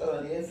asked you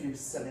earlier if you're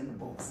selling the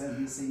books,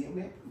 and you say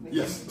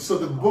yes. So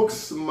the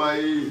books,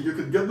 you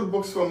could get the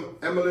books from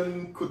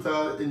Emmeline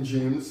Kuta in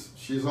James.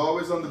 She's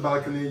always on the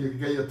balcony. You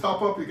get your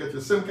top up, you get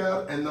your SIM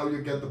card, and now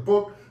you get the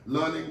book,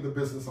 Learning the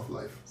Business of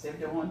Life. So if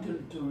they want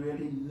to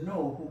really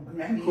know who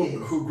Grammy is,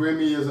 who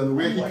Grammy is, and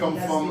where he come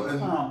from,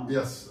 become. and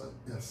yes.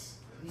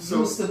 He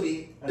used to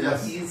be, and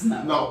yes, he is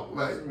now. No,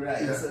 right.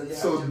 Right. Yeah. So, you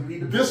so have to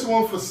read the this book.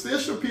 one for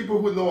Statia people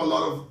who know a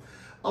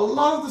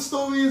lot of the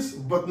stories,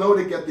 but now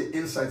they get the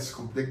inside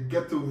scoop. They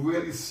get to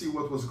really see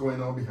what was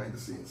going on behind the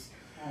scenes.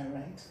 All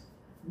right.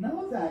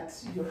 Now that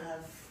you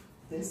have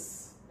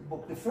this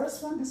book, the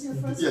first one, this is your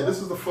first Yeah, one? this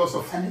is the first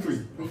of and three.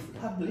 And it's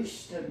been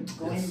published and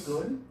going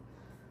good.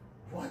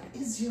 What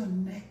is your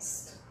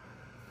next?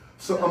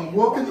 So I'm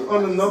working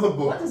on another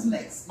book. What is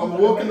next? I'm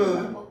working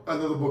on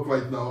another book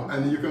right now,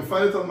 and you can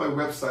find it on my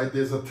website.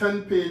 There's a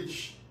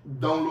 10-page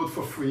download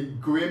for free,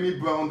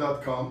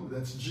 GrammyBrown.com.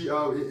 That's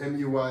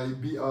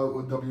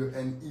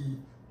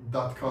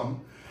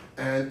GrammyBrown.com,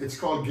 and it's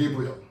called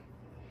Gabriel.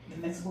 The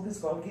next book is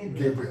called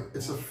Gabriel. Gabriel.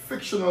 It's a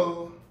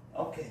fictional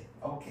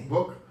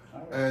book,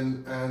 right.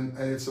 and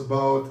it's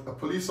about a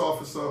police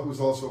officer who's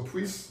also a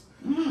priest,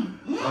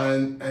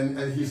 and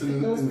he's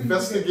an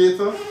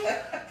investigator.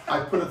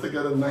 I put it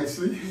together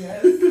nicely.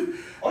 Yes.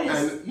 Oh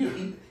yes.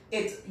 And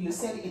you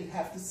said it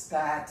have to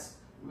start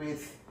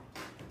with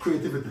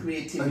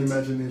creativity and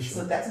imagination.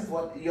 So that is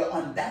what you're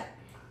on that.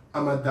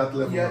 I'm at that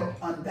level now.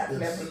 On that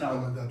level now.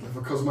 I'm at that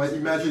level because my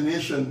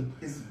imagination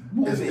is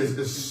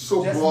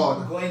so just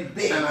broad, going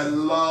big. and I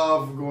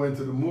love going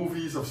to the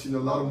movies. I've seen a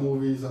lot of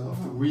movies. I love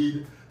to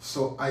read,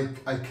 so I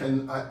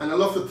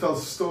love to tell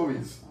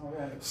stories. All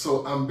right.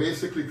 So I'm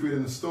basically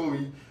creating a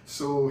story.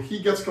 So he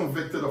gets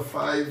convicted of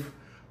 5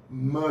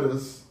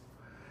 murders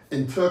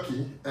in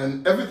Turkey,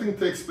 and everything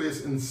takes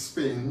place in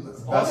Spain,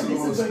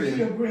 Barcelona, Spain.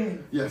 Your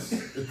brain. Yes,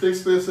 it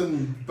takes place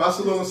in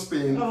Barcelona,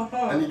 Spain,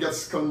 and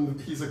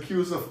he's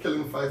accused of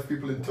killing 5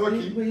 people in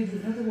Turkey. Wait,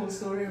 you know the whole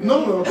story?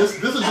 No,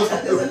 this is just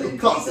a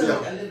plot,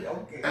 yeah.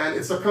 Okay. And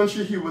it's a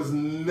country he was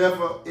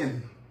never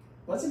in.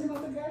 What's the name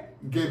of the guy?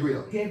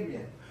 Gabriel.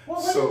 Gabriel.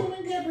 Well, what do you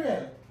mean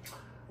Gabriel?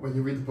 When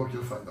you read the book,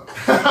 you'll find out.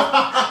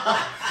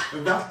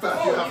 That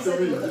part you have to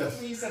read. Yes.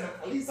 Police and a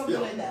police, something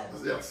like that.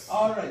 Yes.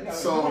 All right.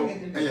 So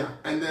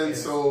and then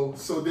so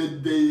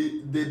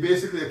they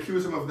basically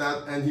accuse him of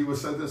that, and he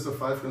was sentenced to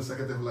 5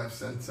 consecutive life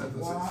sentences.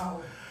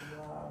 Wow.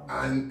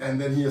 And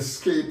then he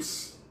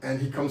escapes, and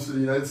he comes to the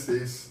United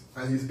States,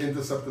 and he's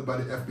intercepted by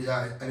the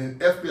FBI, and in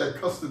FBI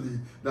custody,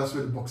 that's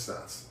where the book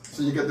starts.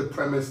 So you get the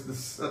premise, the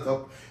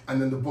setup,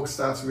 and then the book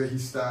starts where he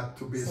starts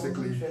to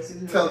basically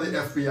tell the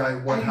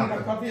FBI what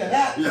happened.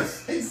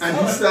 Yes, and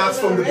he starts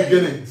from the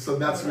beginning. So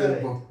that's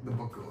where the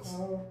book goes.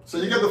 So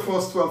you get the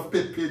first 12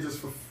 pages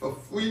for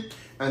free,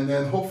 and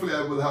then hopefully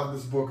I will have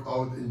this book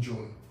out in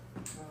June.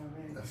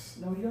 Yes.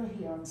 Now you're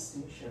here on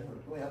Statia,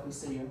 where I would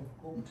say your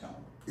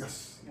hometown.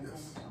 Yes. Your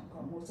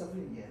hometown. Most of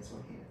your years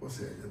were here.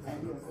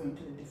 And you're going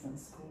to the different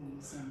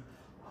schools. And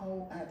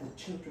how are the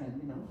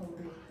children, how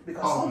they,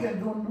 because some of them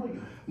don't know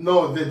you.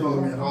 No, they don't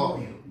know me at all.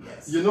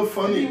 Yes. You know,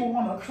 funny. Maybe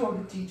 1 or 2 of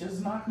the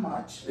teachers, not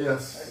much.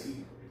 Yes.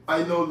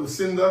 I know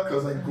Lucinda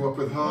because I grew up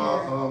with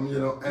her,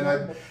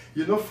 and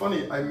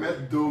funny, I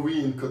met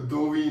Doreen because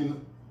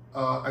Doreen,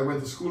 I went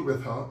to school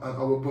with her, and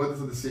our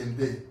birthdays are the same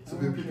day. So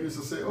people used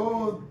to say,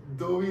 "Oh,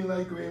 Doreen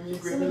like Grammy,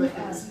 Grammy." So let me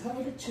ask, how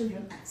are the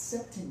children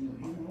accepting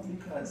you?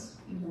 Because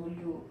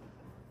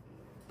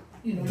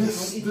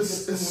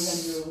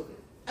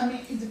I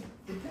mean, it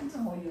depends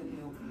on how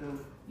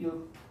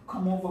you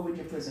come over with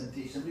your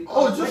presentation.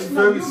 Just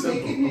very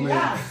simple.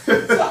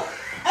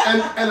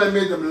 And I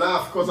made them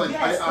laugh because I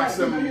asked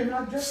them. You're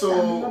not just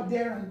standing up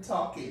there and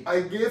talking.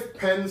 I gave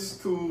pens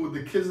to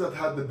the kids that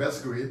had the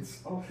best grades,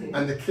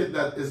 and the kid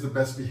that is the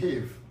best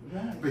behaved.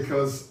 Right.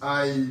 Because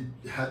I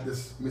had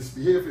this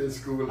misbehavior in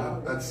school,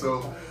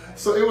 so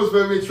it was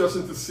very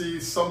interesting to see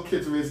some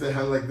kids raise their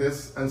hand like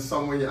this, and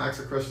some when you ask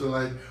a question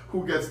like,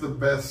 who gets the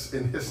best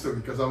in history,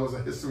 because I was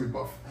a history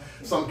buff.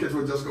 Some kids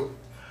would just go,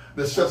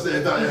 they stretch their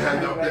entire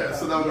hand up there,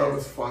 so that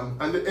was fun.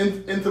 And the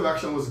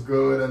interaction was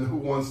good, and who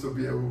wants to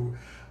be a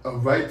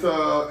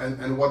writer,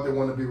 and what they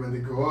want to be when they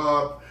grow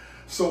up.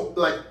 So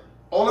like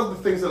all of the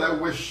things that I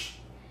wish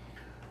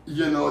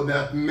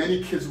that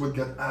many kids would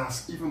get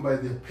asked, even by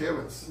their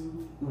parents,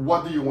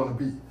 what do you want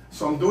to be?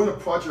 So I'm doing a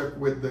project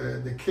with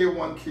the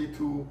K1,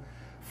 K2,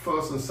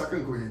 first and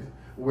second grade,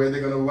 where they're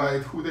going to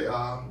write who they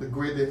are, the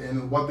grade they're in,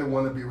 and what they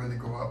want to be when they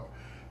grow up,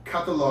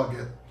 catalog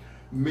it,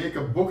 make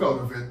a book out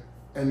of it,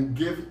 and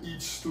give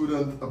each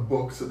student a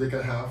book so they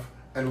can have,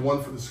 and one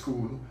for the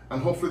school,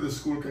 and hopefully the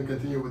school can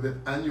continue with it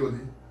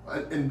annually.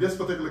 In this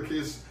particular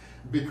case,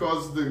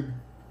 because the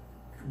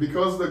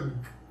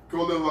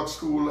Golden Rock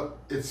School,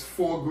 it's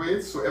 4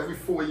 grades, so every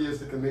 4 years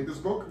they can make this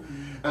book.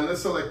 And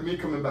let's say like me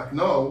coming back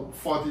now,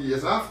 40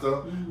 years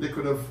after, they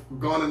could have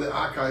gone in the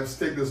archives,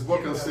 take this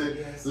book and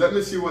say, let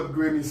me see what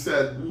Grammy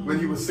said when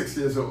he was 6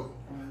 years old.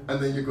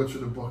 And then you go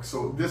through the book.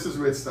 So this is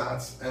where it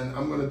starts, and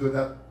I'm going to do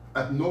that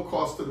at no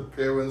cost to the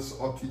parents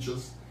or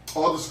teachers.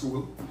 or the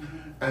school,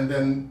 and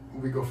then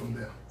we go from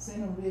there. So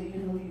in a way,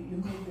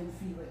 you made them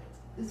feel like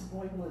this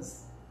boy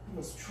was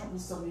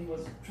troublesome, he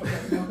was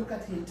troublesome. Now look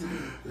at him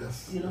today.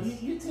 Yes.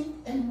 You think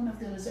any one of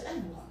them will say, I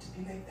want to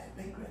be like that,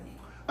 like Granny?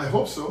 I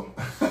hope so.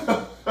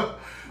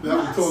 They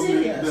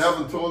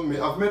haven't told me.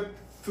 I've met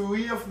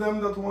 3 of them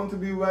that want to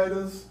be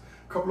writers.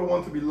 A couple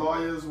want to be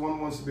lawyers. One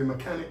wants to be a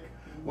mechanic.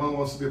 One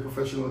wants to be a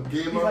professional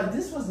gamer. But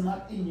this was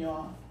not in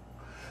your...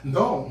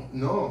 No.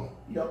 No,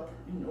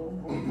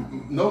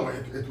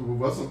 it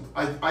wasn't.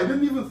 I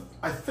didn't even...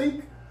 I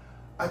think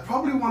I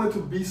probably wanted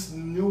to be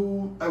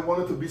new. I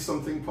wanted to be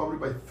something probably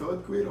by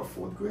 3rd grade or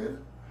 4th grade.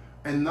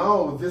 And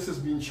now this is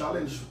being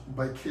challenged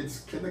by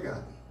kids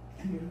kindergarten.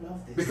 And you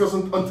love this. Because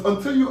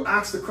until you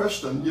ask the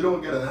question, you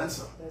don't get an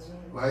answer. That's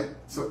right. Right?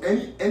 So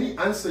any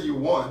answer you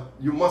want,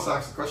 you must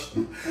ask the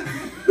question.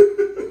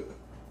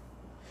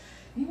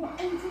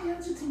 Anything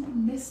else you think we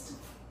missed?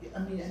 I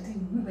mean, I think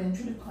we went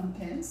through the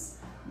contents,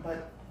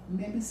 but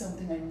maybe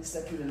something I missed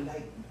that you would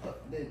like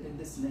the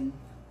listening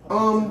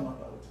public to know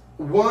about.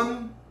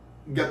 1,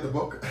 get the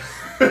book.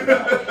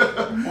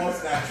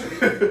 Most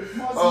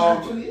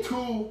naturally.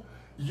 2,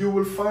 you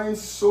will find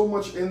so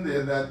much in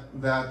there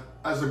that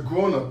as a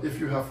grown-up, if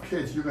you have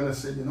kids, you're gonna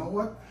say, you know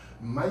what?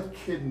 My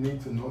kid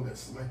needs to know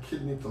this. My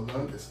kid needs to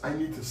learn this. I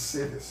need to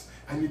say this.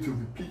 I need to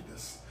repeat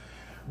this.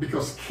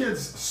 Because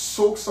kids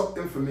soaks up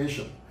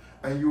information,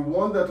 and you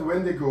want that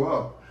when they grow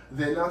up,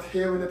 they're not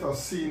hearing it or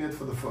seeing it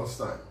for the first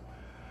time,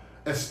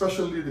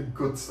 especially the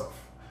good stuff.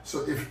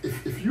 So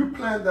if you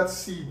plant that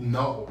seed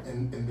now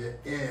in their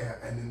air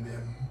and in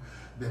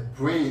their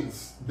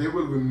brains, they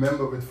will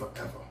remember it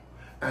forever.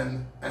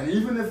 And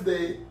even if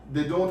they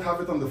don't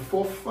have it on the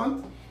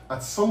forefront,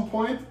 at some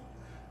point,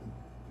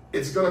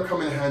 it's gonna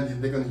come in handy.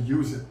 They're gonna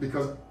use it,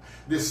 because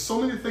there's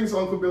so many things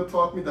Uncle Bill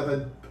taught me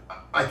that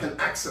I can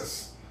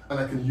access and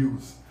I can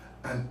use,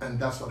 and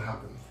that's what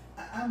happened.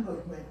 I'm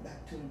going right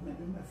back to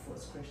maybe my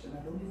first question.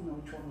 I don't even know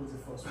which one was the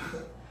first one,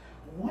 but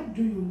what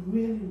do you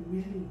really,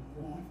 really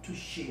want to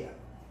share?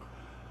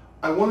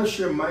 I want to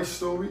share my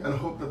story and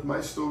hope that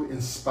my story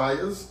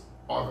inspires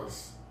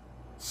others.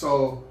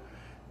 So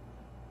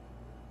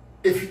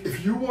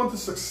if you want to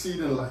succeed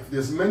in life,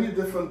 there's many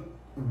different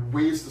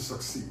ways to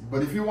succeed,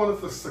 but if you want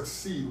to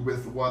succeed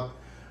with what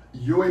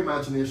your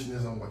imagination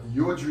is and what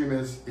your dream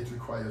is, it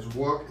requires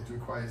work, it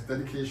requires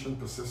dedication,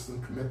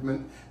 persistence,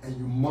 commitment, and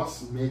you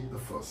must make the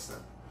first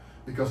step.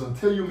 Because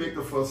until you make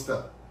the first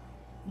step,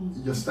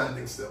 you're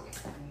standing still.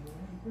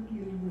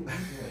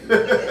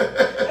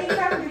 I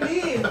can't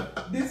believe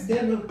this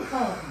day will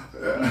come.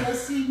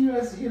 Seeing you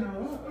as,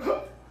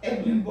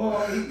 every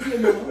boy,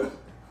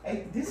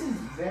 this is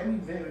very,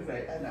 very,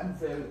 very, and I'm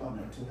very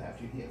honored to have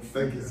you here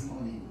this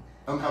morning.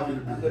 I'm happy to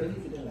be here. I'm going to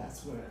give you the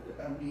last word.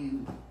 I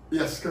mean...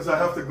 Yes, because I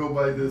have to go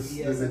by this,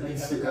 yes, the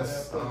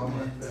ECS.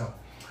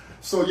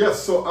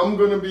 So I'm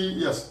going to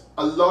be,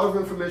 a lot of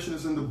information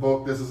is in the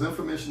book. This is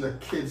information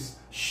that kids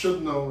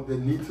should know, they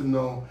need to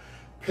know.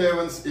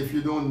 Parents, if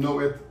you don't know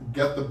it,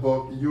 get the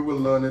book. You will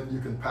learn it. You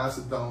can pass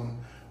it down,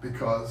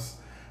 because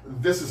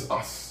this is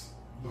us,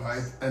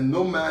 right? And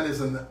no man is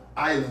an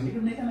island. You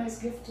can make a nice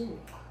gift too.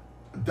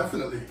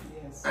 Definitely.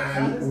 Yes.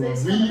 And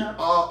we are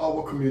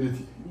our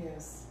community.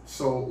 Yes.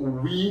 So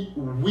we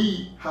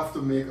have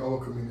to make our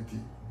community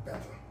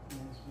better.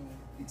 Yes, right.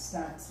 It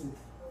starts with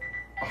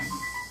us.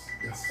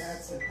 Yes. It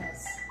starts with us.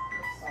 Yes.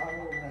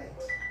 All right.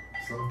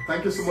 So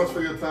thank you so much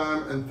for your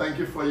time, and thank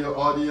you for your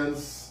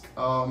audience.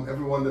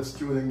 Everyone that's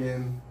tuning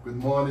in, good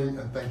morning,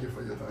 and thank you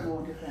for your time.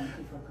 Oh, thank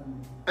you for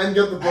coming. And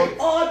get the book.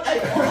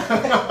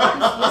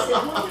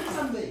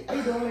 I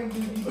don't like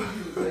doing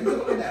interviews. I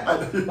know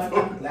that. But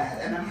I'm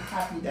glad, and I'm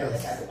happy that I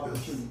had the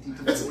opportunity to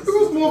do this. It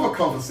was more of a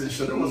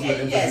conversation. It wasn't an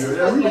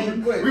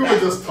interview. We were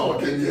just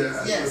talking.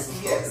 Yes.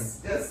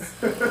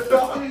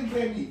 Talking with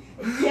Granny.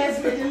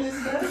 Yes, with the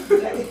listeners.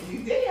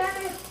 They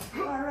had it.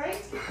 All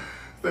right.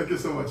 Thank you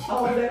so much.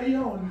 Our very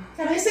own.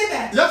 Can I say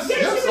that? Yes,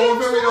 our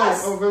very own.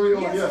 Our very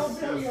own. Yes,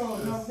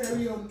 our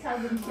very own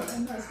Calvin. I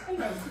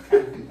love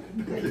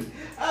Calvin.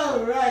 All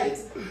right.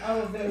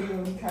 Our very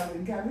own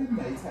Calvin. Calvin,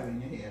 nice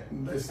having you here.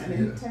 Nice to be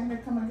here. And anytime I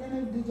come again,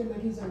 if DJ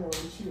Betty's around,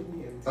 she'll be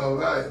here. All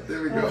right.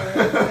 There we go.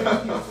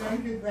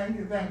 Thank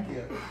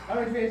you. All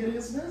right, radio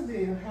listeners,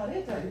 there you had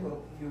it. I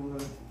hope you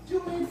will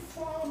do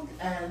informed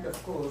and,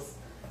 of course,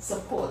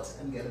 support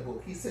and get a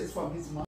book. He says from his mom.